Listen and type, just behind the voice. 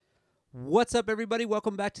What's up, everybody?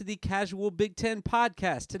 Welcome back to the Casual Big Ten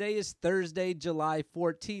podcast. Today is Thursday, July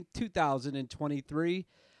 14th, 2023.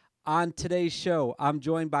 On today's show, I'm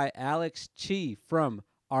joined by Alex Chi from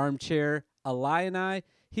Armchair, Illini.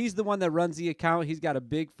 He's the one that runs the account. He's got a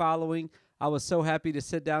big following. I was so happy to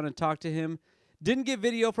sit down and talk to him. Didn't get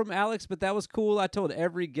video from Alex, but that was cool. I told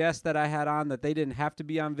every guest that I had on that they didn't have to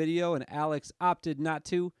be on video, and Alex opted not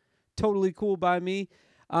to. Totally cool by me.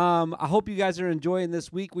 I hope you guys are enjoying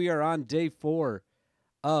this week. We are on day 4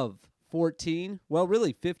 of 14. Well,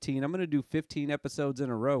 really 15. I'm going to do 15 episodes in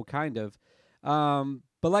a row, kind of.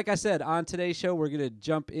 But like I said, on today's show, we're going to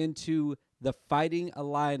jump into the Fighting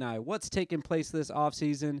Illini. What's taking place this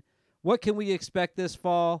offseason? What can we expect this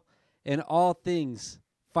fall? And all things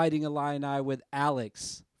Fighting Illini with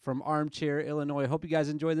Alex from Armchair, Illinois. Hope you guys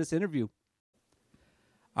enjoy this interview.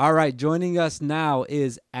 All right, joining us now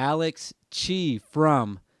is Alex Chi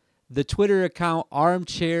from the Twitter account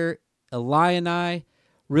Armchair Illini.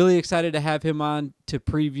 Really excited to have him on to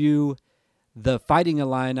preview the Fighting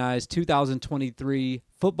Illini's 2023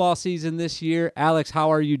 football season this year. Alex, how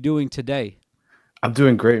are you doing today? I'm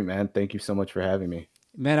doing great, man. Thank you so much for having me.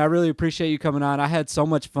 Man, I really appreciate you coming on. I had so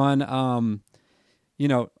much fun,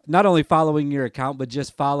 not only following your account, but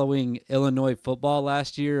just following Illinois football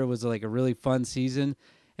last year. It was like a really fun season,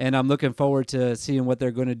 and I'm looking forward to seeing what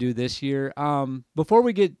they're going to do this year. Before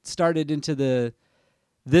we get started into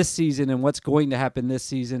this season and what's going to happen this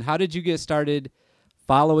season, how did you get started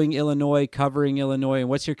following Illinois, covering Illinois, and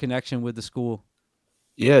what's your connection with the school?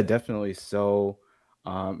 Yeah, definitely. So,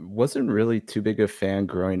 wasn't really too big a fan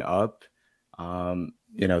growing up.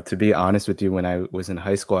 To be honest with you, when I was in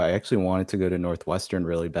high school, I actually wanted to go to Northwestern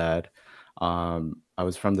really bad. I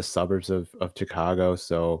was from the suburbs of Chicago,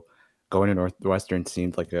 so going to Northwestern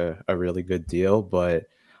seemed like a really good deal, but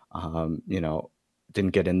um, you know,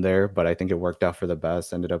 didn't get in there. But I think it worked out for the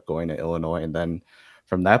best. Ended up going to Illinois, and then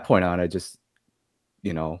from that point on, I just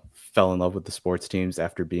fell in love with the sports teams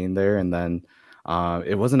after being there. And then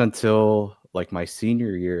it wasn't until like my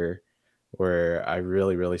senior year where I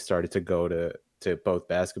really, really started to go to both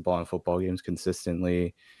basketball and football games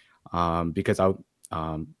consistently because I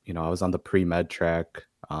was on the pre-med track,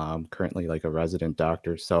 currently like a resident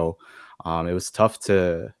doctor. So it was tough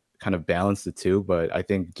to kind of balance the two. But I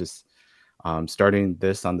think just starting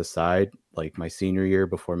this on the side, like my senior year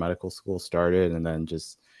before medical school started, and then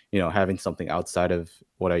just having something outside of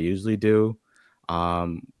what I usually do,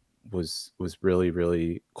 um, was really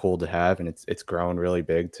really cool to have, and it's grown really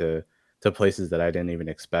big to places that I didn't even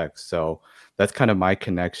expect. So that's kind of my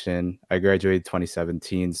connection. I graduated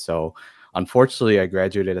 2017, so unfortunately I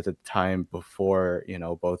graduated at the time before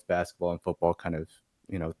both basketball and football kind of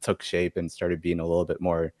took shape and started being a little bit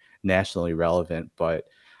more nationally relevant. But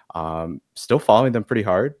still following them pretty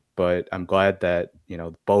hard, but I'm glad that,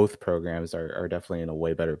 both programs are definitely in a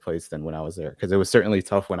way better place than when I was there, because it was certainly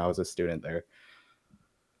tough when I was a student there.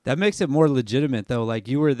 That makes it more legitimate, though. Like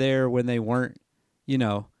you were there when they weren't, you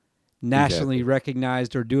know, nationally Exactly.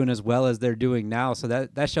 recognized or doing as well as they're doing now. So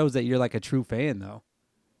that shows that you're like a true fan, though.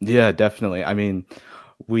 Yeah, definitely. I mean,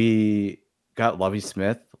 we got Lovie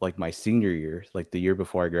Smith like my senior year, like the year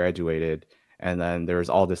before I graduated, and then there was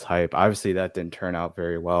all this hype. Obviously, that didn't turn out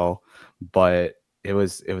very well, but it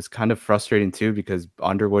was kind of frustrating too, because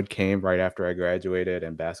Underwood came right after I graduated,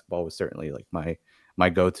 and basketball was certainly like my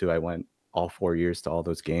go-to. I went all 4 years to all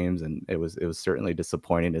those games, and it was certainly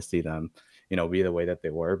disappointing to see them, be the way that they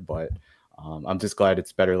were. But I'm just glad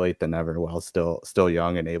it's better late than never while still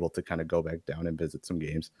young and able to kind of go back down and visit some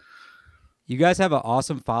games. You guys have an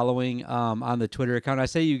awesome following on the Twitter account. I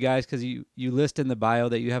say you guys because you list in the bio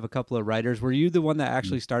that you have a couple of writers. Were you the one that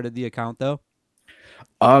actually started the account, though?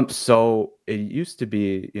 So it used to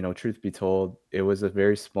be, truth be told, it was a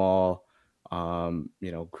very small,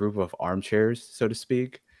 group of armchairs, so to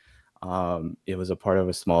speak. It was a part of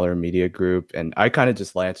a smaller media group, and I kind of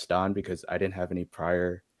just latched on because I didn't have any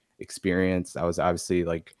prior experience. I was obviously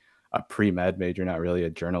like a pre-med major, not really a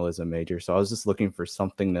journalism major. So I was just looking for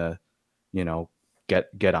something to, you know,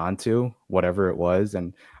 get onto, whatever it was.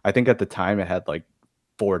 And I think at the time it had like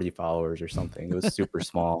 40 followers or something. It was super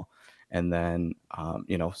small. And then,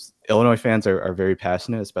 Illinois fans are very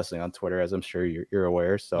passionate, especially on Twitter, as I'm sure you're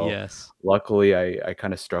aware. So Yes. luckily I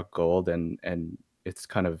kind of struck gold, and it's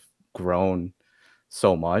kind of grown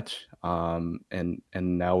so much. And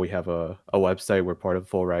now we have a website. We're part of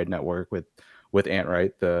Full Ride Network with Ant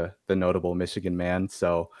Wright, the notable Michigan man.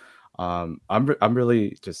 So I'm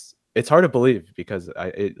really just, it's hard to believe because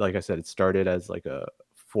like I said, it started as like a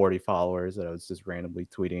 40 followers that I was just randomly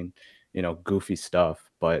tweeting, goofy stuff,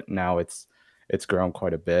 but now it's grown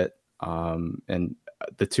quite a bit. And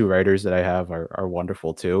the two writers that I have are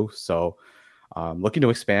wonderful too. So looking to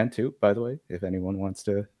expand too, by the way, if anyone wants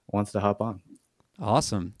to hop on.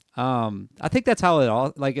 Awesome. I think that's how it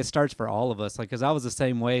all like it starts for all of us. Like, cause I was the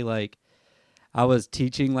same way. Like, I was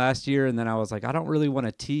teaching last year, and then I was like, I don't really want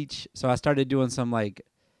to teach, so I started doing some like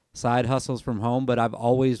side hustles from home. But I've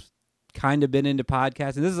always kind of been into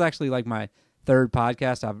podcasts, and this is actually like my third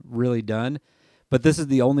podcast I've really done. But this is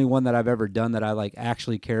the only one that I've ever done that I like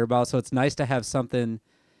actually care about. So it's nice to have something.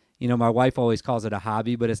 You know, my wife always calls it a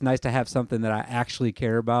hobby, but it's nice to have something that I actually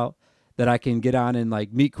care about that I can get on and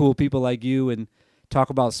like meet cool people like you and talk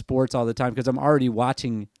about sports all the time because I'm already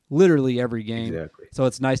watching literally every game. Exactly. So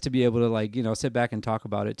it's nice to be able to like, sit back and talk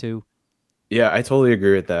about it too. Yeah, I totally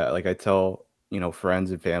agree with that. Like I tell,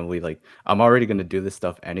 friends and family, like I'm already going to do this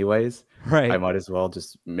stuff anyways. I Right. might as well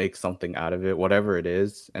just make something out of it, whatever it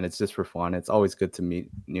is. And it's just for fun. It's always good to meet,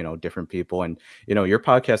 different people. And, your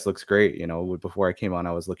podcast looks great. Before I came on,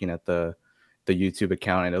 I was looking at the YouTube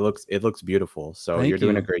account and it looks beautiful. So you're Thank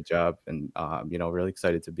doing a you. great job and, really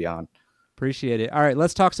excited to be on. Appreciate it. All right,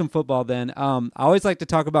 let's talk some football then. I always like to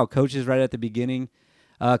talk about coaches right at the beginning,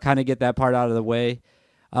 kind of get that part out of the way.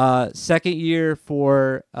 Second year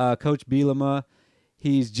for Coach Bielema.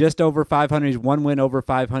 He's just over 500. He's one win over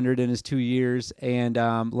 500 in his 2 years. And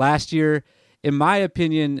last year, in my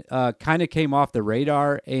opinion, kind of came off the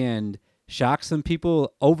radar and shocked some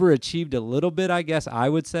people. Overachieved a little bit, I guess I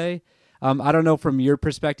would say. I don't know from your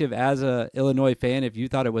perspective as a Illinois fan if you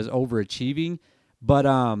thought it was overachieving,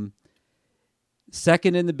 but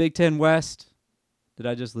second in the Big Ten West. Did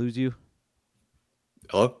I just lose you?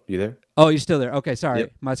 Hello, you there? Oh, you're still there. Okay, sorry.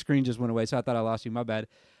 Yep, My screen just went away, so I thought I lost you. My bad.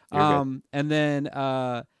 you're good. And then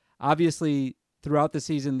obviously throughout the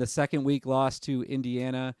season, the second week loss to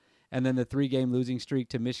Indiana, and then the 3-game losing streak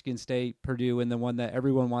to Michigan State, Purdue, and the one that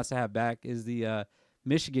everyone wants to have back is the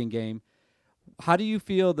Michigan game. How do you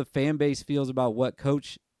feel the fan base feels about what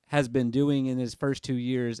Coach has been doing in his first 2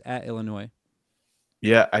 years at Illinois?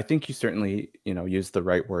 Yeah, I think you certainly, used the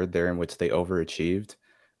right word there in which they overachieved.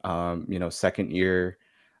 Second year,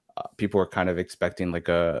 people were kind of expecting like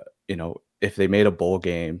if they made a bowl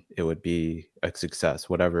game, it would be a success,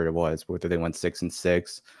 whatever it was, whether they went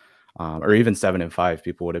 6-6, or even 7-5,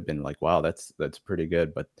 people would have been like, wow, that's pretty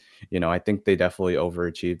good. But, I think they definitely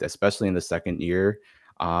overachieved, especially in the second year.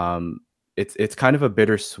 It's kind of a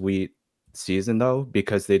bittersweet season though,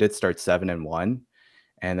 because they did start 7-1.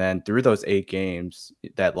 And then through those 8 games,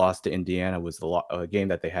 that loss to Indiana was a game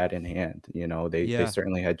that they had in hand. They Yeah.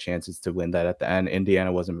 certainly had chances to win that at the end.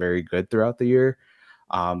 Indiana wasn't very good throughout the year,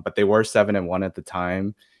 but they were 7-1 at the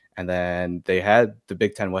time. And then they had the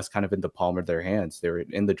Big Ten West kind of in the palm of their hands. They were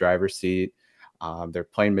in the driver's seat. They're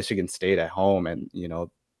playing Michigan State at home, and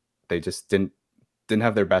they just didn't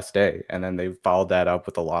have their best day. And then they followed that up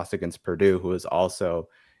with a loss against Purdue, who was also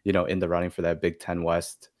in the running for that Big Ten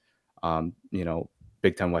West, um, you know,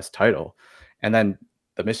 Big Ten West title. And then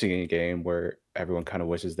the Michigan game where everyone kind of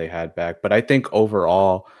wishes they had back. But I think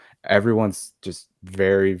overall, everyone's just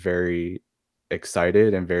very, very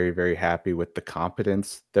excited and very, very happy with the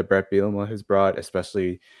competence that Brett Bielema has brought,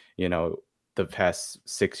 especially, you know, the past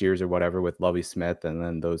 6 years or whatever with Lovie Smith and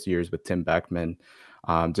then those years with Tim Beckman.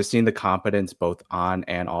 Just seeing the competence both on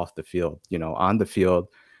and off the field. On the field,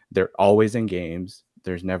 they're always in games.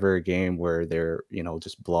 There's never a game where they're,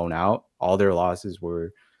 just blown out. All their losses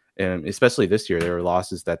were, and especially this year, there were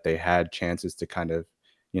losses that they had chances to kind of,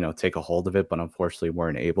 take a hold of it, but unfortunately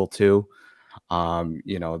weren't able to.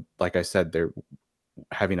 Like I said, they're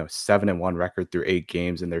having a 7-1 record through 8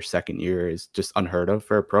 games in their second year is just unheard of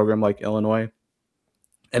for a program like Illinois.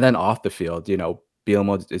 And then off the field,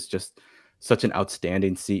 Bielema is just such an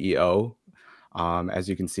outstanding CEO. As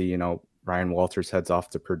you can see, Ryan Walters heads off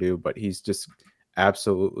to Purdue, but he's just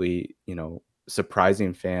absolutely,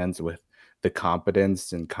 surprising fans with the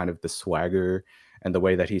competence and kind of the swagger and the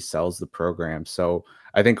way that he sells the program. So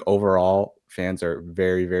I think overall fans are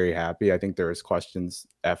very, very happy. I think there was questions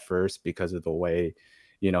at first because of the way,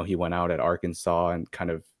 he went out at Arkansas and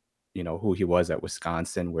kind of, who he was at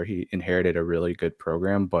Wisconsin, where he inherited a really good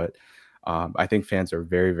program. But I think fans are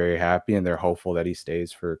very, very happy and they're hopeful that he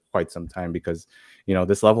stays for quite some time because,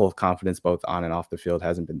 this level of confidence both on and off the field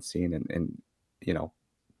hasn't been seen in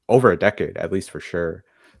over a decade, at least for sure.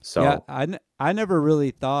 Yeah, So I never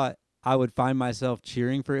really thought I would find myself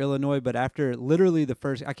cheering for Illinois, but after literally the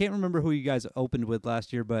first, I can't remember who you guys opened with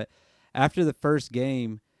last year, but after the first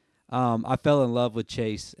game, I fell in love with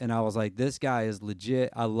Chase, and I was like, this guy is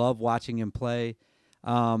legit. I love watching him play.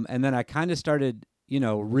 And then I kind of started,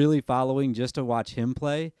 really following just to watch him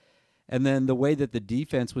play. And then the way that the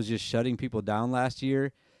defense was just shutting people down last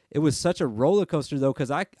year, it was such a roller coaster though,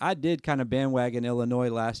 because I did kind of bandwagon Illinois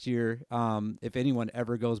last year. If anyone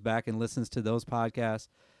ever goes back and listens to those podcasts,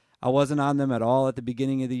 I wasn't on them at all at the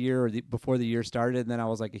beginning of the year or before the year started, and then I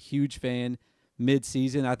was like a huge fan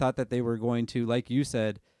mid-season. I thought that they were going to, like you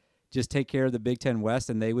said, just take care of the Big Ten West,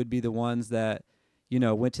 and they would be the ones that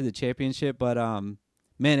went to the championship. But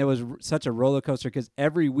man, it was such a roller coaster because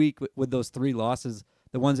every week with those 3 losses,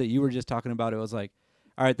 the ones that you were just talking about, it was like,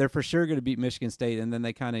 all right, they're for sure going to beat Michigan State, and then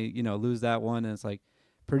they kind of lose that one, and it's like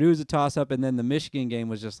Purdue's a toss-up, and then the Michigan game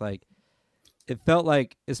was just like, it felt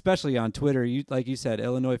like, especially on Twitter, like you said,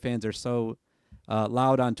 Illinois fans are so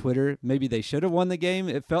loud on Twitter. Maybe they should have won the game.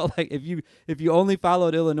 It felt like if you only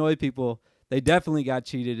followed Illinois people, they definitely got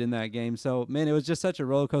cheated in that game. So man, it was just such a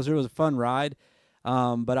roller coaster. It was a fun ride,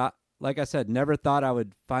 but like I said, never thought I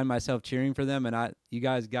would find myself cheering for them, and you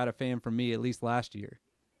guys got a fan from me at least last year.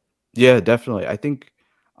 Yeah, definitely. I think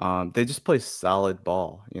they just play solid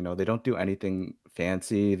ball. They don't do anything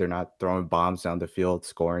fancy. They're not throwing bombs down the field,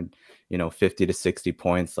 scoring, 50 to 60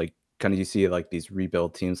 points. Like kind of you see like these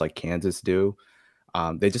rebuild teams like Kansas do.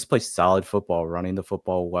 They just play solid football, running the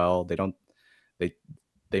football well. They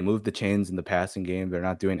they move the chains in the passing game. They're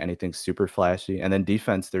not doing anything super flashy. And then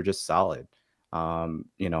defense, they're just solid.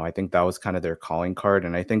 I think that was kind of their calling card.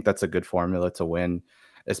 And I think that's a good formula to win,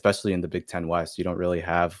 especially in the Big Ten West. You don't really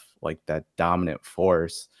have like that dominant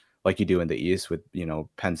force like you do in the East with,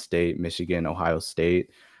 Penn State, Michigan, Ohio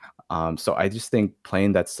State. So I just think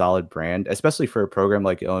playing that solid brand, especially for a program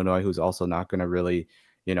like Illinois, who's also not going to really,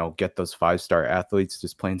 get those 5-star athletes,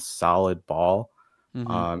 just playing solid ball,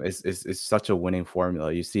 Mm-hmm. is such a winning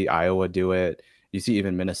formula. You see Iowa do it. You see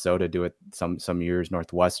even Minnesota do it some years,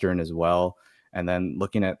 Northwestern as well. And then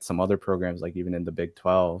looking at some other programs, like even in the Big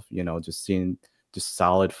 12, just seeing just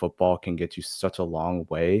solid football can get you such a long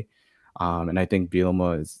way. And I think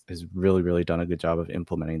Bielema has really, really done a good job of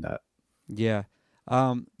implementing that. Yeah.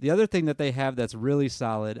 The other thing that they have that's really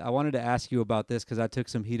solid, I wanted to ask you about this because I took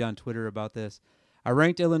some heat on Twitter about this. I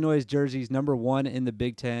ranked Illinois' jerseys number 1 in the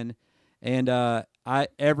Big Ten, and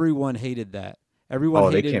everyone hated that. Everyone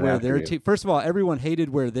Oh, they hated came where after their you. team. First of all, everyone hated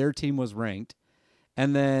where their team was ranked,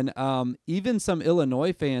 and then even some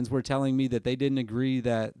Illinois fans were telling me that they didn't agree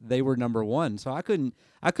that they were number 1. So I couldn't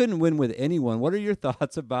win with anyone. What are your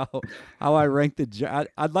thoughts about how I ranked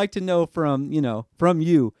I'd like to know from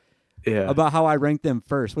you Yeah. about how I ranked them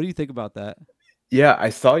first. What do you think about that? Yeah, I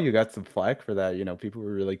saw you got some flack for that. People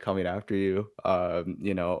were really coming after you.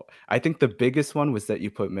 I think the biggest one was that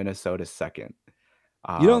you put Minnesota second.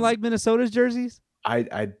 You don't Um, like Minnesota's jerseys?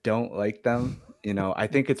 I don't like them. I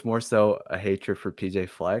think it's more so a hatred for PJ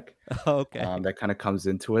Fleck. Okay. That kind of comes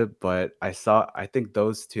into it. But I think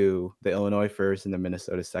those two, the Illinois first and the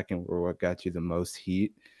Minnesota second, were what got you the most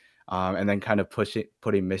heat. And then kind of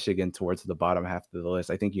putting Michigan towards the bottom half of the list.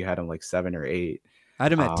 I think you had them like 7 or 8. I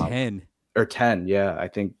had them at Um, 10. or 10, yeah. I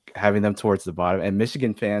think having them towards the bottom, and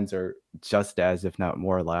Michigan fans are just as, if not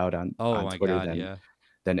more loud Oh on my Twitter God, yeah.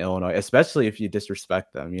 than Illinois, especially if you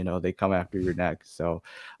disrespect them. They come after your neck. So,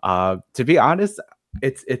 to be honest,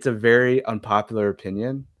 it's a very unpopular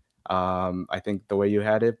opinion. I think the way you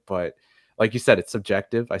had it, but like you said, it's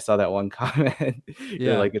subjective. I saw that one comment.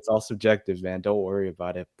 You're Yeah. like, it's all subjective, man. Don't worry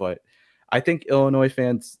about it. But I think Illinois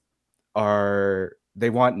fans they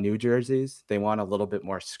want new jerseys. They want a little bit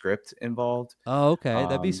more script involved. Oh, okay.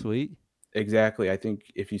 That'd be Um, sweet. exactly. I think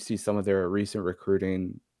if you see some of their recent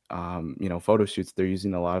recruiting, photo shoots, they're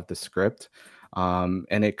using a lot of the script. And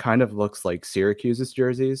it kind of looks like Syracuse's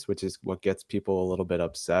jerseys, which is what gets people a little bit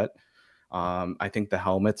upset. I think the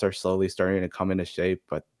helmets are slowly starting to come into shape,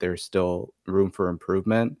 but there's still room for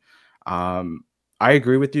improvement. Um, I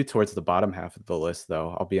agree with you towards the bottom half of the list,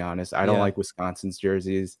 though. I'll be honest. I don't Yeah. like Wisconsin's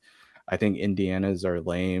jerseys. I think Indiana's are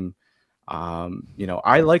lame.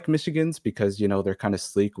 I like Michigan's because they're kind of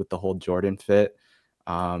sleek with the whole Jordan fit.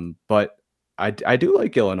 But I do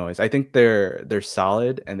like Illinois. I think they're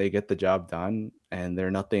solid and they get the job done. And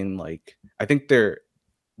they're nothing like I think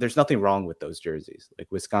there's nothing wrong with those jerseys.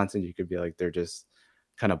 Like Wisconsin, you could be like they're just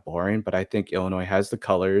kind of boring. But I think Illinois has the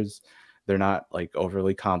colors. They're not like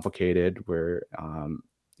overly complicated. Where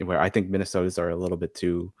I think Minnesota's are a little bit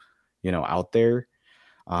too, out there.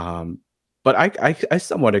 Um, but I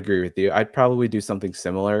somewhat agree with you. I'd probably do something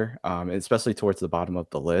similar, especially towards the bottom of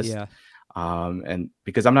the list. Yeah. And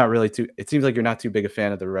because I'm not really too, it seems like you're not too big a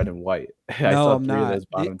fan of the red and white. I No, saw I'm 3 of not. those The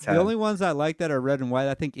bottom the 10. only ones I like that are red and white.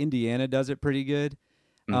 I think Indiana does it pretty good.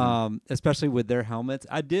 Hmm. Especially with their helmets.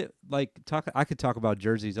 I did I could talk about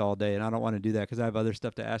jerseys all day, and I don't want to do that because I have other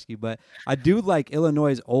stuff to ask you, but I do like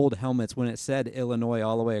Illinois' old helmets when it said Illinois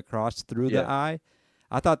all the way across through the Yeah. eye.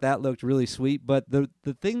 I thought that looked really sweet, but the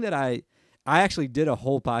thing that I actually did a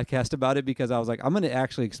whole podcast about it because I was like, I'm going to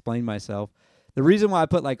actually explain myself. The reason why I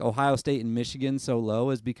put like Ohio State and Michigan so low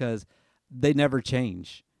is because they never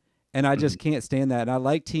change. And I Mhm. just can't stand that. And I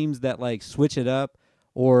like teams that like switch it up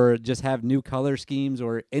or just have new color schemes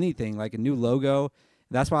or anything like a new logo.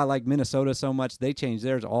 That's why I like Minnesota so much. They change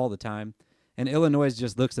theirs all the time. And Illinois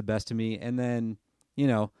just looks the best to me. And then,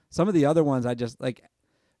 some of the other ones I just like,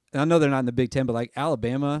 I know they're not in the Big Ten, but like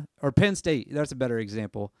Alabama or Penn State, that's a better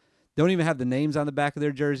example. Don't even have the names on the back of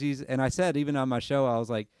their jerseys. And I said, even on my show, I was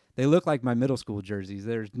like, they look like my middle school jerseys.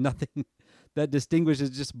 There's nothing that distinguishes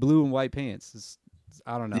just blue and white pants.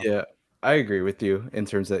 I don't know. Yeah, I agree with you in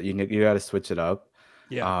terms that you got to switch it up.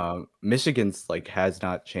 Yeah. Michigan's like has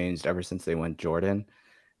not changed ever since they went Jordan,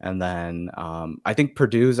 and then I think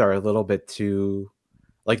Purdue's are a little bit too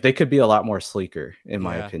like they could be a lot more sleeker in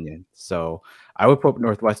my Yeah. opinion. So I would put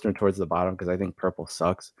Northwestern towards the bottom because I think purple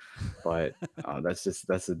sucks, but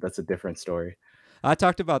that's a different story. I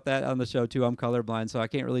talked about that on the show too. I'm colorblind, so I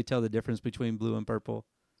can't really tell the difference between blue and purple.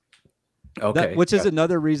 That Okay, which is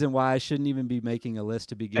another reason why I shouldn't even be making a list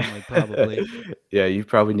to begin with, probably. yeah, you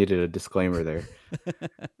probably needed a disclaimer there.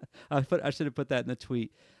 I should have put that in the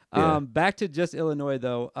tweet. Yeah. Back to just Illinois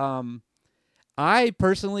though. I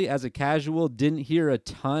personally, as a casual, didn't hear a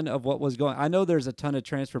ton of what was going. I know there's a ton of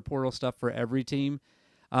transfer portal stuff for every team.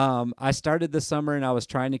 I started this summer and I was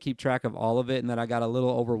trying to keep track of all of it, and then I got a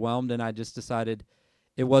little overwhelmed, and I just decided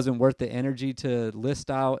it wasn't worth the energy to list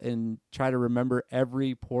out and try to remember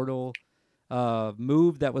every portal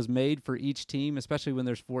move that was made for each team, especially when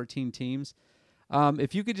there's 14 teams.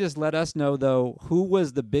 If you could just let us know, though, who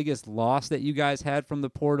was the biggest loss that you guys had from the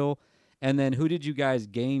portal, and then who did you guys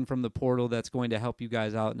gain from the portal that's going to help you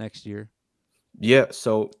guys out next year? Yeah,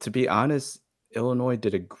 so to be honest, Illinois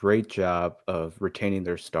did a great job of retaining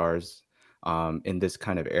their stars in this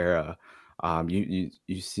kind of era. You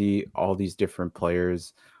see all these different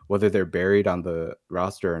players, whether they're buried on the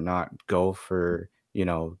roster or not, go for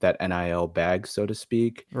that NIL bag, so to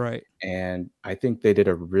speak. Right. And I think they did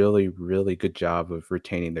a really, really good job of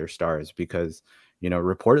retaining their stars because,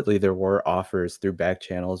 reportedly there were offers through back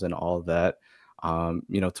channels and all of that,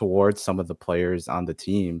 towards some of the players on the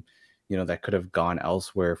team, that could have gone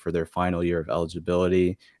elsewhere for their final year of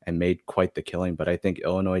eligibility and made quite the killing. But I think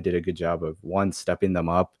Illinois did a good job of one, stepping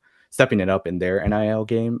it up in their NIL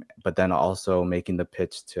game, but then also making the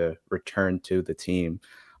pitch to return to the team.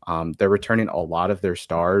 They're returning a lot of their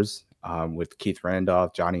stars with Keith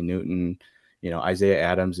Randolph, Johnny Newton, Isaiah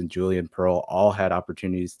Adams and Julian Pearl all had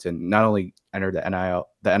opportunities to not only enter the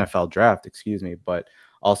NFL draft, excuse me, but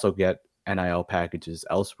also get NIL packages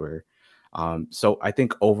elsewhere. So I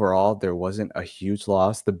think overall there wasn't a huge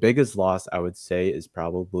loss. The biggest loss I would say is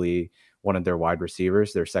probably one of their wide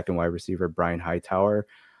receivers, their second wide receiver, Brian Hightower,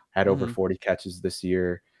 had over Mm-hmm. 40 catches this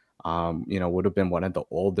year. Would have been one of the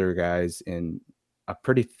older guys in a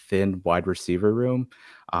pretty thin wide receiver room,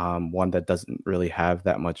 one that doesn't really have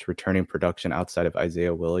that much returning production outside of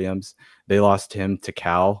Isaiah Williams. They lost him to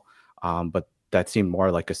Cal, but that seemed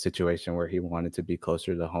more like a situation where he wanted to be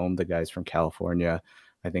closer to home. The guys from California,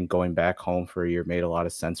 I think going back home for a year made a lot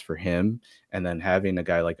of sense for him. And then having a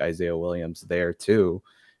guy like Isaiah Williams there too,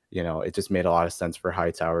 it just made a lot of sense for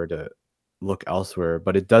Hightower to look elsewhere.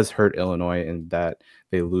 But it does hurt Illinois in that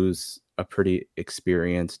they lose a pretty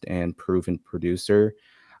experienced and proven producer.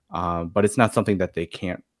 But it's not something that they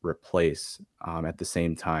can't replace at the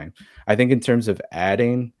same time. I think in terms of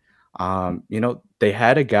adding, they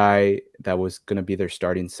had a guy that was going to be their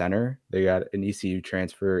starting center. They got an ECU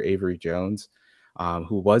transfer, Avery Jones,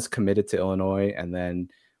 who was committed to Illinois and then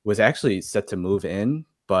was actually set to move in.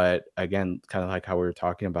 But again, kind of like how we were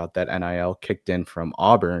talking about, that NIL kicked in from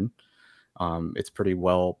Auburn. It's pretty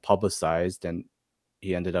well publicized, and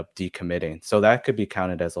he ended up decommitting. So that could be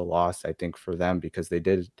counted as a loss, I think, for them because they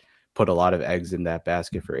did put a lot of eggs in that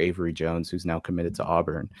basket for Avery Jones, who's now committed to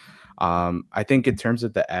Auburn. I think in terms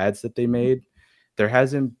of the ads that they made, there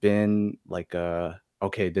hasn't been like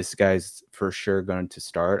okay, this guy's for sure going to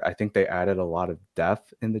start. I think they added a lot of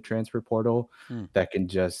depth in the transfer portal Hmm. that can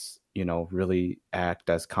just, really act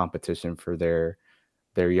as competition for their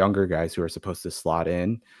younger guys who are supposed to slot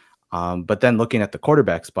in. But then looking at the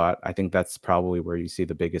quarterback spot, I think that's probably where you see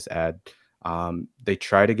the biggest ad. They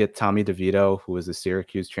try to get Tommy DeVito, who was a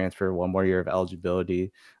Syracuse transfer, one more year of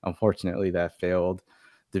eligibility. Unfortunately, that failed.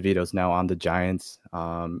 DeVito's now on the Giants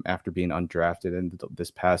after being undrafted in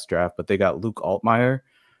this past draft, but they got Luke Altmaier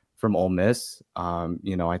from Ole Miss.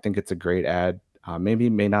 I think it's a great ad. Maybe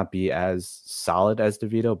may not be as solid as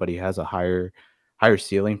DeVito, but he has a higher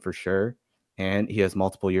ceiling for sure, and he has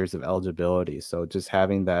multiple years of eligibility. So just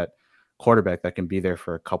having that quarterback that can be there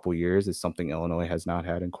for a couple years is something Illinois has not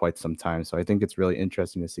had in quite some time. So I think it's really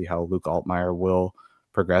interesting to see how Luke Altmaier will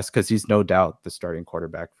progress because he's no doubt the starting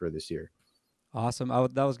quarterback for this year. Awesome.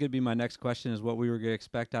 That was going to be my next question: is what we were going to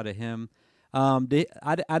expect out of him. I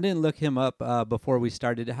didn't look him up before we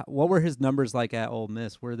started. What were his numbers like at Ole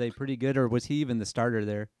Miss? Were they pretty good, or was he even the starter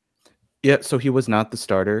there? Yeah, so he was not the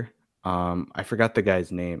starter. I forgot the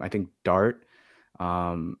guy's name. I think Dart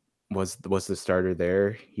um, was the starter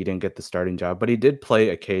there. He didn't get the starting job, but he did play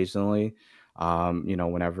occasionally.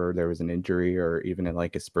 Whenever there was an injury or even in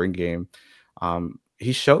like a spring game,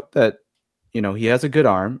 he showed that he has a good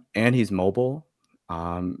arm and he's mobile.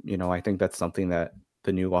 I think that's something that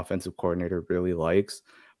the new offensive coordinator really likes.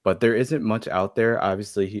 But there isn't much out there.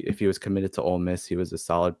 Obviously, if he was committed to Ole Miss, he was a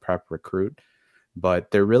solid prep recruit, but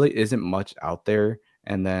there really isn't much out there.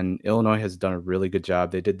 And then Illinois has done a really good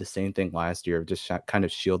job. They did the same thing last year of just kind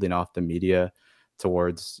of shielding off the media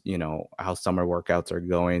towards, how summer workouts are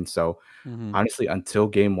going. So Mm-hmm. honestly, until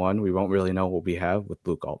game one, we won't really know what we have with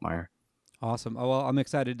Luke Altmaier. Awesome. Oh, well, I'm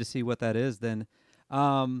excited to see what that is then.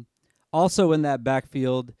 Um, Also in that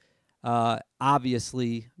backfield,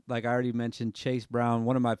 obviously, like I already mentioned, Chase Brown,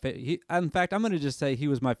 one of my in fact, I'm going to just say he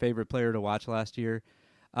was my favorite player to watch last year.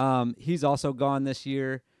 He's also gone this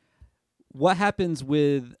year. What happens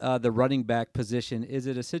with the running back position? Is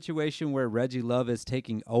it a situation where Reggie Love is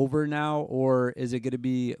taking over now, or is it going to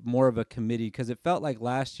be more of a committee? Because it felt like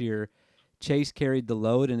last year Chase carried the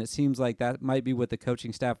load, and it seems like that might be what the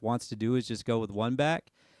coaching staff wants to do is just go with one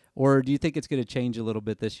back. Or do you think it's going to change a little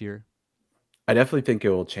bit this year? I definitely think it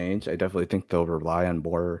will change. I definitely think they'll rely on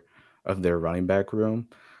more of their running back room.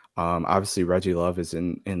 Obviously, Reggie Love is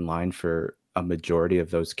in line for a majority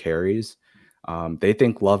of those carries. They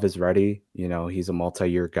think Love is ready. He's a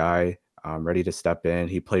multi-year guy, ready to step in.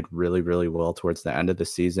 He played really, really well towards the end of the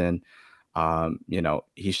season.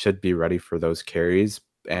 He should be ready for those carries.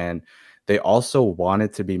 And they also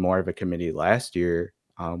wanted to be more of a committee last year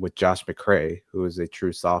with Josh McCray, who was a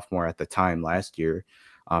true sophomore at the time last year.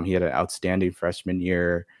 He had an outstanding freshman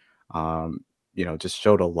year. Just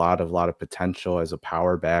showed a lot of potential as a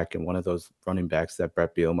power back and one of those running backs that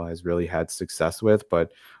Brett Bielema has really had success with.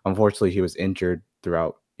 But unfortunately, he was injured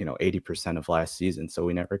throughout 80% of last season, so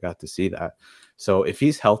we never got to see that. So if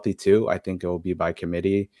he's healthy too, I think it will be by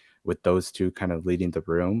committee with those two kind of leading the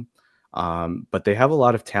room. But they have a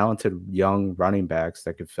lot of talented young running backs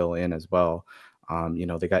that could fill in as well.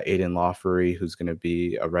 They got Aiden Lawfery, who's going to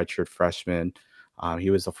be a redshirt freshman.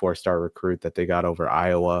 He was a four-star recruit that they got over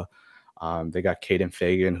Iowa. They got Caden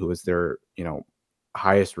Fagan, who was their,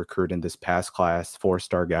 highest recruit in this past class,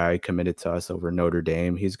 four-star guy committed to us over Notre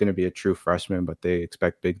Dame. He's going to be a true freshman, but they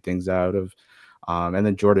expect big things out of. And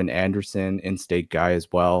then Jordan Anderson, in-state guy as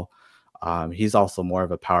well. He's also more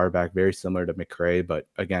of a power back, very similar to McCray, but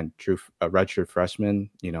again, true a redshirt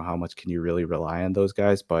freshman. How much can you really rely on those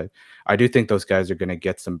guys? But I do think those guys are going to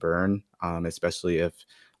get some burn, especially if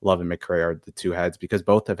Love and McCray are the two heads, because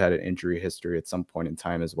both have had an injury history at some point in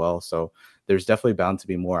time as well. So there's definitely bound to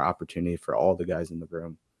be more opportunity for all the guys in the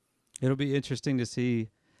room. It'll be interesting to see.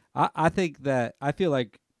 I think that I feel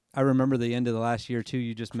like I remember the end of the last year too.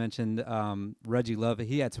 You just mentioned Reggie Love.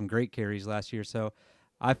 He had some great carries last year, so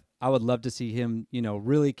I would love to see him,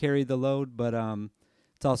 really carry the load. But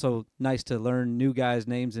it's also nice to learn new guys'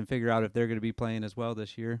 names and figure out if they're going to be playing as well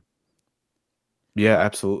this year. Yeah,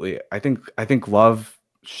 absolutely. I think Love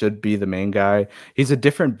should be the main guy. He's a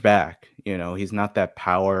different back, he's not that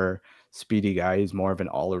power speedy guy. He's more of an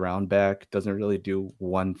all-around back. Doesn't really do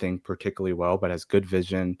one thing particularly well, but has good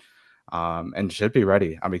vision and should be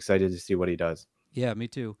ready. I'm excited to see what he does. Yeah, me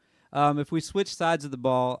too. If we switch sides of the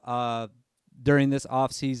ball during this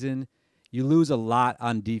off season, you lose a lot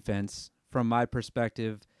on defense. From my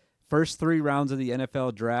perspective, first 3 rounds of the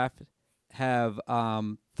NFL draft have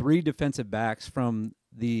three defensive backs from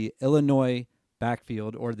the Illinois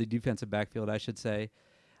backfield, or the defensive backfield, I should say.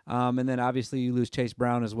 And then obviously you lose Chase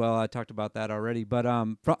Brown as well. I talked about that already. But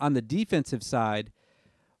on the defensive side,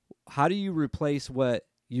 how do you replace what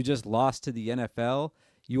you just lost to the NFL?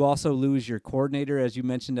 You also lose your coordinator, as you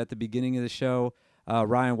mentioned at the beginning of the show.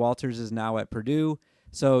 Ryan Walters is now at Purdue,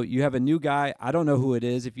 so you have a new guy. I don't know who it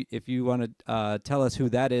is. If you want to tell us who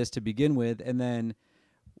that is to begin with, and then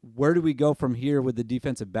where do we go from here with the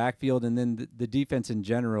defensive backfield and then the defense in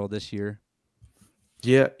general this year?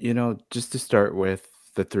 Yeah, just to start with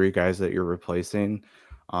the three guys that you're replacing,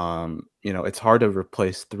 it's hard to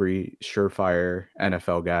replace three surefire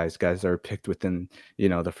NFL guys that are picked within,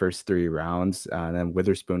 the first 3 rounds. And then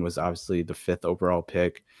Witherspoon was obviously the fifth overall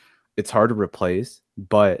pick. It's hard to replace,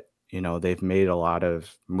 but they've made a lot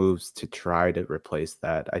of moves to try to replace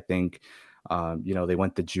that. I think They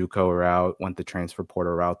went the JUCO route, went the transfer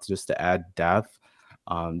portal route just to add depth.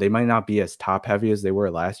 They might not be as top heavy as they were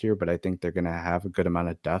last year, but I think they're going to have a good amount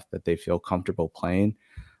of depth that they feel comfortable playing.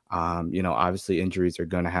 Obviously injuries are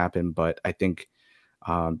going to happen, but I think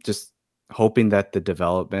just hoping that the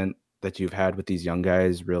development that you've had with these young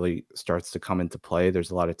guys really starts to come into play. There's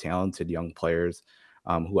a lot of talented young players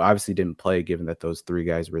who obviously didn't play, given that those three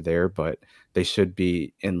guys were there, but they should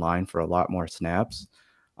be in line for a lot more snaps.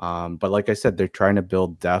 But like I said, they're trying to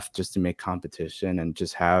build depth just to make competition and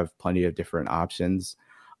just have plenty of different options.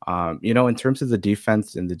 In terms of the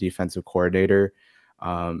defense and the defensive coordinator,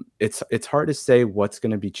 it's hard to say what's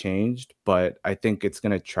going to be changed, but I think it's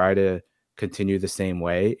going to try to continue the same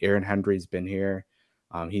way. Aaron Henry's been here.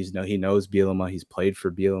 He knows Bielema. He's played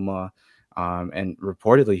for Bielema. And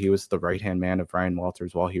reportedly he was the right-hand man of Ryan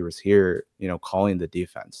Walters while he was here, calling the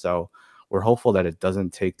defense. So we're hopeful that it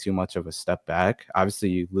doesn't take too much of a step back. Obviously,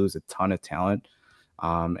 you lose a ton of talent.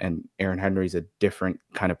 And Aaron Henry's a different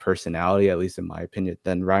kind of personality, at least in my opinion,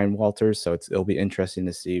 than Ryan Walters. So it'll be interesting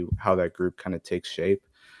to see how that group kind of takes shape.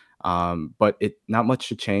 But not much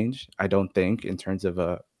should change, I don't think, in terms of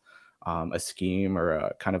a scheme or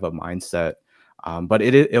a kind of a mindset. But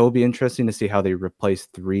it will be interesting to see how they replace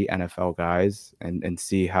three NFL guys and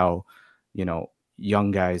see how,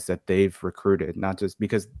 young guys that they've recruited, not just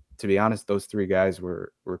because, to be honest, those three guys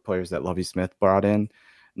were players that Lovie Smith brought in.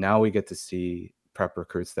 Now we get to see prep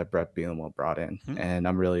recruits that Brett Bielema brought in. And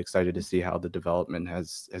I'm really excited to see how the development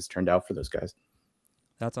has turned out for those guys.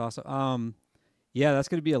 That's awesome. Yeah, that's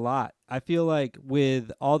going to be a lot. I feel like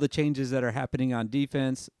with all the changes that are happening on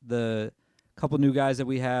defense, the couple new guys that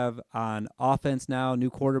we have on offense now,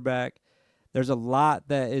 new quarterback, there's a lot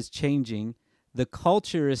that is changing. The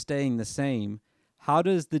culture is staying the same. How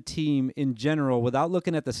does the team in general, without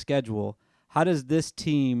looking at the schedule, how does this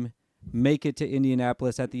team make it to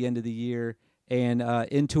Indianapolis at the end of the year and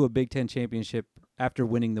into a Big Ten championship after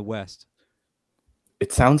winning the West?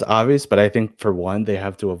 It sounds obvious, but I think for one, they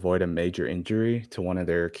have to avoid a major injury to one of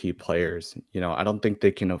their key players. I don't think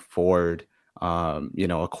they can afford,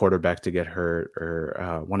 a quarterback to get hurt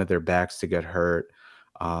or one of their backs to get hurt.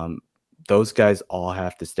 Those guys all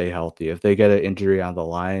have to stay healthy. If they get an injury on the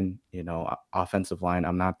line, offensive line,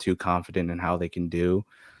 I'm not too confident in how they can do.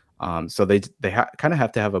 So they kind of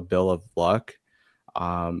have to have a bill of luck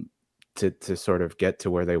um, to sort of get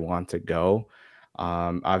to where they want to go.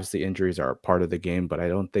 Obviously, injuries are a part of the game, but I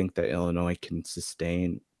don't think that Illinois can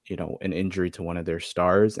sustain, an injury to one of their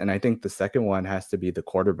stars. And I think the second one has to be the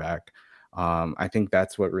quarterback. I think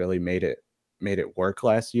that's what really made it work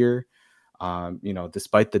last year.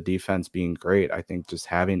 Despite the defense being great, I think just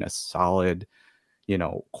having a solid,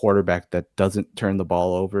 quarterback that doesn't turn the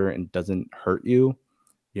ball over and doesn't hurt you,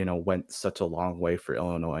 went such a long way for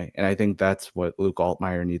Illinois. And I think that's what Luke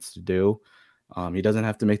Altmaier needs to do. He doesn't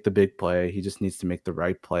have to make the big play. He just needs to make the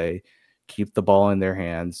right play, keep the ball in their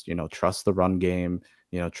hands, trust the run game,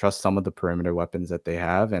 trust some of the perimeter weapons that they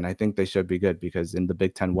have. And I think they should be good because in the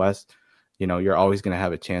Big Ten West, you're always going to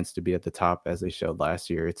have a chance to be at the top as they showed last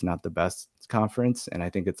year. It's not the best conference, and I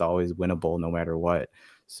think it's always winnable no matter what.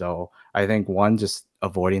 So I think one, just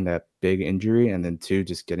avoiding that big injury, and then two,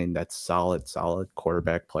 just getting that solid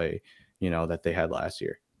quarterback play, that they had last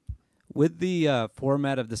year. With the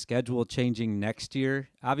format of the schedule changing next year,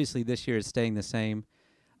 obviously this year is staying the same.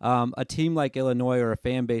 A team like Illinois or a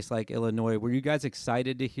fan base like Illinois, were you guys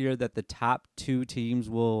excited to hear that the top two teams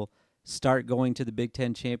will start going to the Big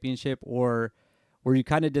Ten championship, or were you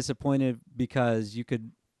kind of disappointed because you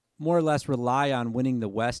could more or less rely on winning the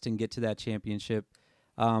West and get to that championship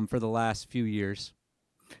for the last few years?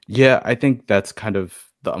 Yeah, I think that's kind of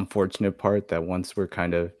the unfortunate part, that once we're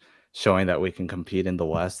kind of showing that we can compete in the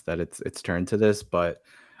West, that it's turned to this. But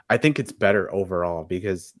I think it's better overall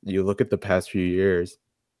because you look at the past few years,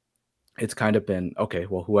 it's kind of been okay,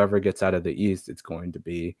 well, whoever gets out of the East, it's going to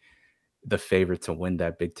be the favorite to win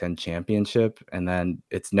that Big Ten championship. And then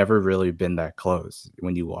it's never really been that close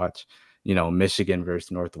when you watch, Michigan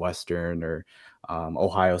versus Northwestern or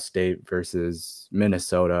Ohio State versus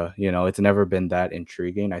Minnesota. It's never been that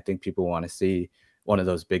intriguing. I think people want to see one of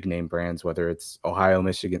those big name brands, whether it's Ohio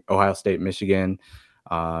State, Michigan,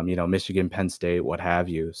 Michigan, Penn State, what have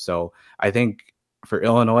you. So I think for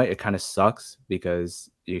Illinois, it kind of sucks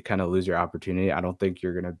because you kind of lose your opportunity. I don't think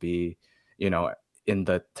you're going to be, in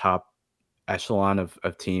the top echelon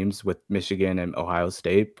of teams with Michigan and Ohio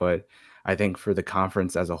State, but I think for the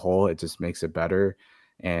conference as a whole, it just makes it better,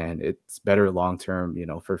 and it's better long term,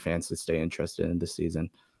 for fans to stay interested in this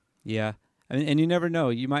season. Yeah. And you never know.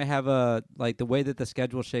 You might have a, like the way that the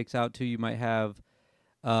schedule shakes out too, you might have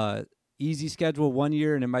uh, easy schedule one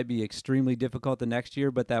year and it might be extremely difficult the next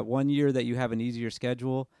year, but that one year that you have an easier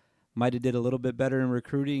schedule might have did a little bit better in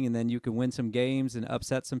recruiting, and then you can win some games and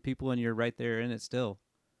upset some people, and you're right there in it still.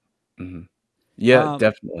 Hmm. Yeah, Um,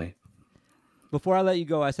 definitely. Before I let you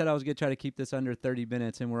go, I said I was going to try to keep this under 30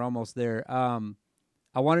 minutes, and we're almost there.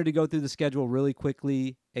 I wanted to go through the schedule really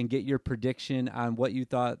quickly and get your prediction on what you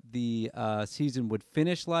thought the season would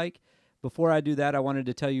finish like. Before I do that, I wanted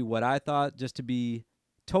to tell you what I thought, just to be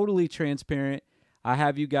totally transparent. I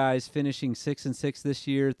have you guys finishing 6-6 this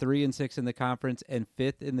year, 3-6 in the conference, and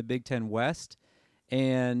fifth in the Big Ten West,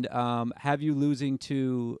 and have you losing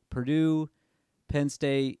to Purdue, Penn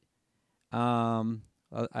State.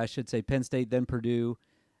 I should say Penn State, then Purdue.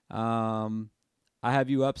 Um, I have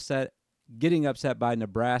you getting upset by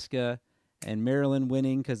Nebraska and Maryland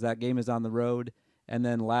winning because that game is on the road. And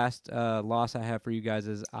then last loss I have for you guys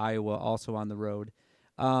is Iowa, also on the road.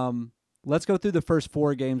 Let's go through the first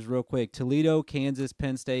four games real quick. Toledo, Kansas,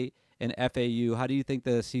 Penn State, and FAU. How do you think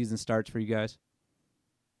the season starts for you guys?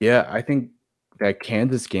 Yeah, I think that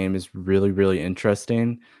Kansas game is really, really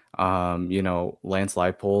interesting. Lance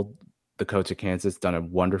Leipold, the coach of Kansas, done a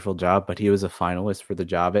wonderful job, but he was a finalist for the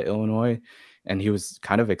job at Illinois, and he was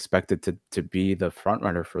kind of expected to be the front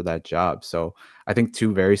runner for that job. So I think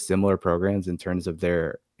two very similar programs in terms of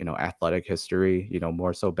their athletic history.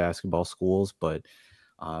 More so basketball schools, but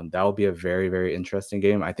that will be a very, very interesting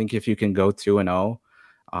game. I think if you can go 2-0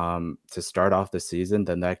 to start off the season,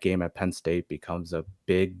 then that game at Penn State becomes a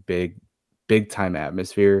big, big, big time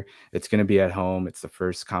atmosphere. It's going to be at home. It's the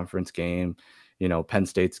first conference game. Penn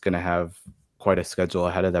State's going to have quite a schedule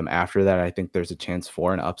ahead of them after that. I think there's a chance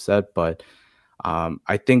for an upset, but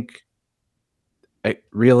I think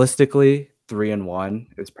realistically, 3-1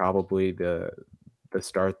 is probably the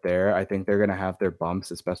start there. I think they're going to have their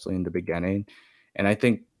bumps, especially in the beginning. And I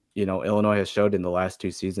think, Illinois has showed in the last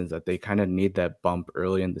two seasons that they kind of need that bump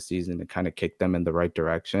early in the season to kind of kick them in the right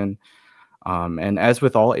direction. And as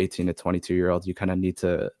with all 18 to 22-year-olds, you kind of need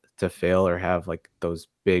to fail or have like those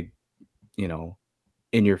big, you know,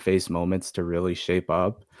 in your face moments to really shape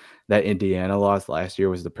up. That Indiana loss last year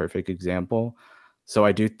was the perfect example. So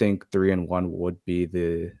I do think 3-1 would be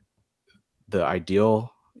the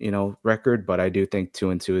ideal, record, but I do think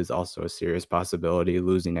 2-2 is also a serious possibility,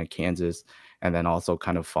 losing at Kansas and then also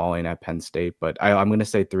kind of falling at Penn State. But I'm going to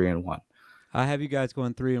say 3-1. I have you guys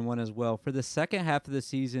going 3-1 as well. For the second half of the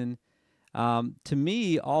season, to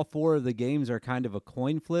me, all four of the games are kind of a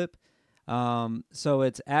coin flip. So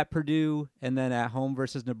it's at Purdue and then at home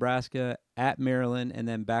versus Nebraska, at Maryland, and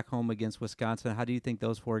then back home against Wisconsin. How do you think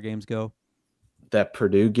those four games go? That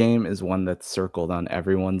Purdue game is one that's circled on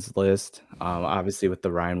everyone's list. Obviously, with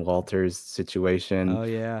the Ryan Walters situation, Oh,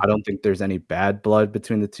 yeah. I don't think there's any bad blood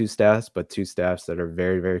between the two staffs, but two staffs that are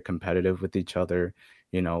very, very competitive with each other,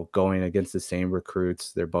 going against the same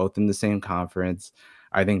recruits. They're both in the same conference.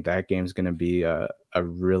 I think that game's going to be a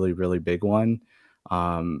really, really big one.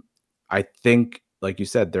 Um, I think, like you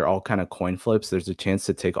said, they're all kind of coin flips. There's a chance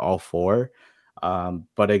to take all four.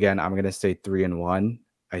 But again, I'm going to say 3-1.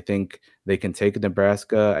 I think they can take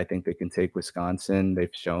Nebraska. I think they can take Wisconsin.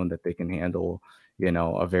 They've shown that they can handle,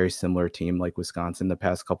 a very similar team like Wisconsin the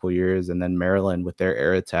past couple years. And then Maryland with their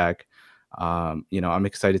air attack. I'm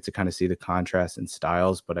excited to kind of see the contrast in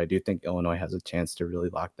styles, but I do think Illinois has a chance to really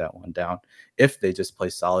lock that one down if they just play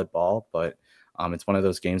solid ball. But it's one of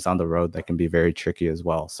those games on the road that can be very tricky as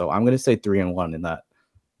well. So I'm going to say 3-1 in that.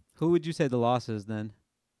 Who would you say the loss is then?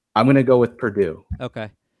 I'm going to go with Purdue. Okay.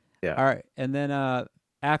 Yeah. All right. And then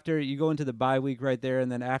after you go into the bye week right there,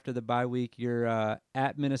 and then after the bye week, you're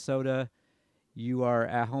at Minnesota. You are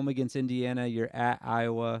at home against Indiana. You're at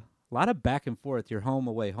Iowa. A lot of back and forth. You're home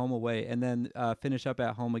away, and then finish up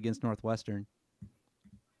at home against Northwestern.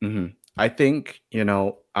 I think,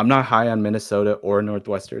 I'm not high on Minnesota or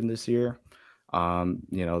Northwestern this year.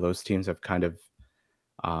 Those teams have kind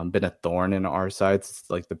of been a thorn in our sides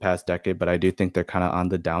like the past decade, but I do think they're kind of on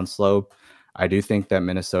the downslope. I do think that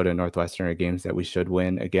Minnesota and Northwestern are games that we should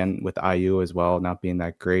win, again, with IU as well, not being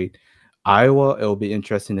that great. Iowa, it'll be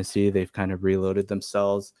interesting to see. They've kind of reloaded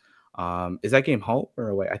themselves. Is that game home or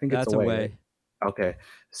away? I think it's That's away, right? away. Okay.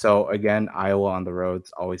 So again, Iowa on the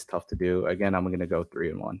road's always tough to do. Again, I'm going to go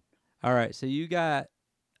 3-1. All right. So you got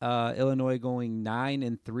Illinois going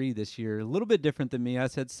 9-3 this year. A little bit different than me. I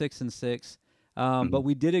said 6-6. But Mhm.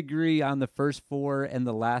 we did agree on the first four and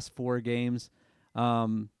the last four games.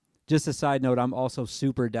 Just a side note, I'm also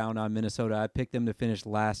super down on Minnesota. I picked them to finish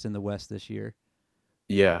last in the West this year.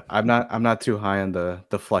 Yeah, I'm not too high on the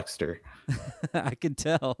Flexter. I can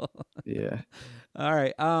tell. Yeah. All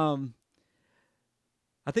right.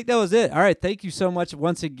 I think that was it. All right. Thank you so much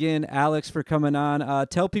once again, Alex, for coming on.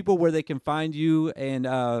 Tell people where they can find you and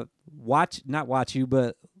not watch you,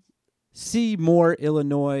 but see more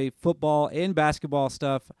Illinois football and basketball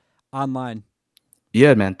stuff online.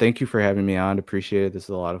 Yeah, man. Thank you for having me on. Appreciate it. This is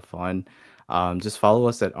a lot of fun. Just follow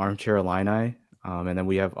us at Armchair Illini. And then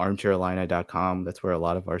we have armchairillini.com. That's where a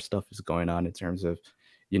lot of our stuff is going on in terms of,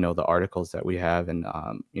 the articles that we have. And,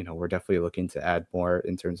 we're definitely looking to add more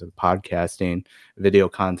in terms of podcasting, video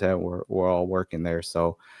content. We're all working there.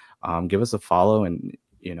 So give us a follow and,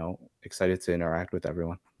 excited to interact with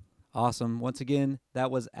everyone. Awesome. Once again, that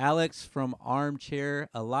was Alex from Armchair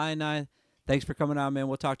Illini. Thanks for coming on, man.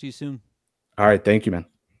 We'll talk to you soon. All right. Thank you, man.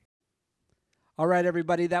 All right,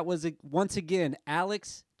 everybody. That was, once again,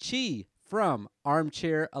 Alex Chi from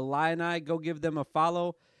Armchair Illini. Go give them a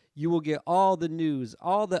follow. You will get all the news,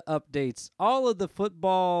 all the updates, all of the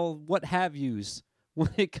football, what have yous. When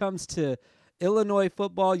it comes to Illinois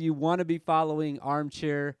football, you want to be following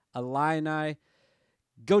Armchair Illini.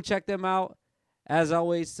 Go check them out. As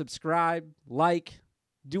always, subscribe, like,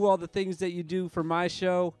 do all the things that you do for my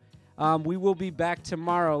show. We will be back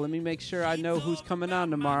tomorrow. Let me make sure I know who's coming on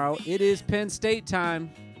tomorrow. It is Penn State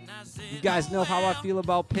time. You guys know how I feel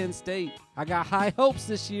about Penn State. I got high hopes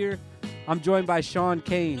this year. I'm joined by Sean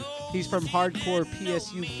Kane. He's from Hardcore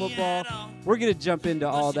PSU Football. We're going to jump into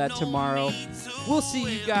all that tomorrow. We'll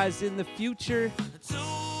see you guys in the future.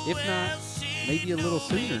 If not, maybe a little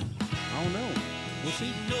sooner. I don't know. We'll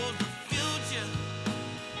see.